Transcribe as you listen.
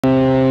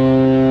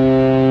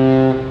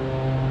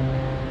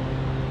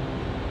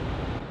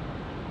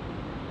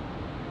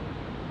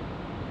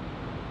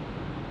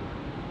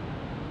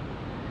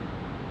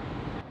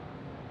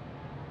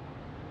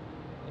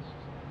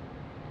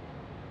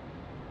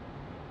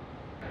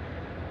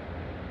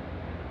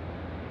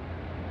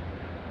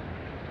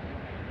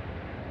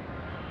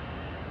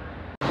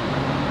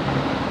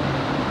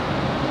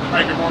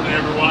Hi, good morning,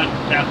 everyone.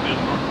 Captain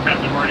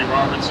Marty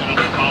Robertson. I'm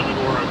the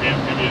Commodore of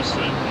Amphibious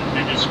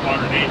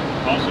Squadron 8.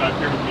 Also out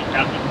here with me,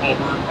 Captain Paul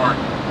Burkhart,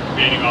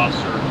 Commanding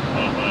Officer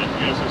of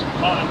USS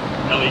Bataan,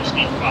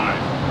 LHD 5.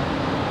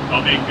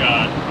 I'll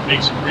make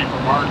some brief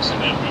remarks,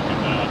 and then we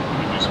can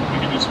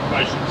do some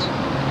questions.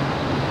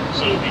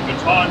 So the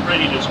Bataan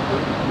Readiness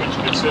Group, which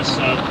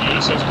consists of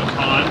USS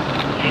Bataan,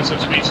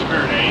 USS Mesa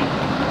Verde,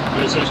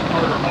 USS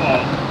Carter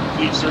Hall,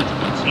 Fleet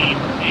Surgical Team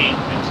 8,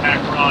 and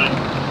TACRON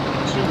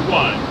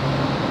 2-1,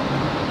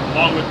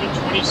 along with the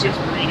 26th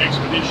Marine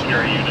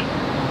Expeditionary Unit,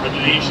 are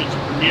the nation's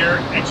premier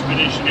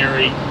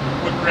expeditionary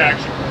quick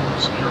reaction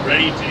force and are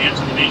ready to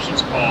answer the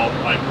nation's call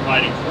by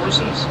providing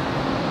forces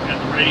at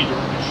the ready to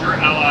assure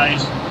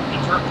allies,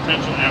 deter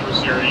potential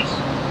adversaries,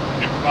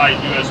 and provide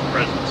U.S.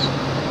 presence.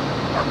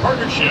 Our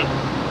partnership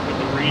with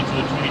the Marines of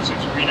the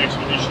 26th Marine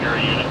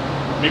Expeditionary Unit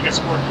make us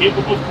a more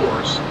capable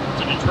force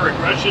to deter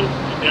aggression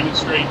and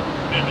demonstrate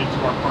commitment to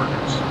our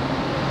partners.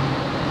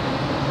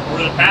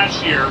 Over the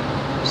past year,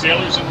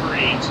 sailors and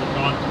Marines have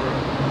gone through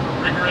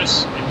a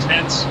rigorous,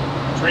 intense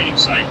training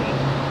cycle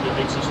that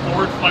makes us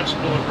forward,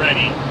 flexible, and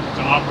ready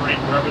to operate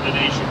wherever the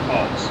nation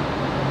calls.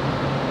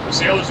 The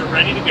sailors are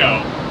ready to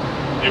go.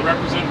 They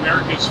represent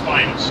America's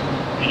finest,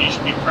 and you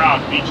should be proud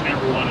of each and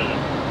every one of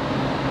them.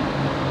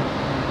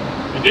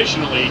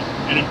 Additionally,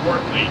 and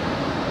importantly,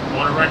 I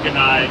want to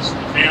recognize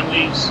the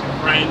families,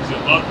 friends, and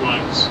loved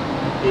ones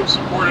who have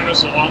supported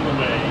us along the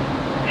way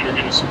and are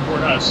going to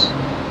support us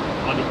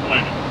on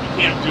deployment.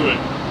 We can't do it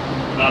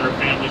without our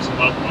families and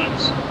loved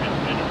ones,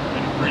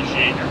 and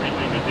appreciate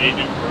everything that they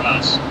do for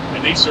us, and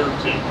they serve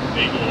too.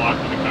 They do a lot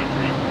for the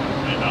country,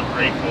 and I'm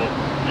grateful,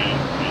 and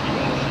you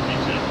all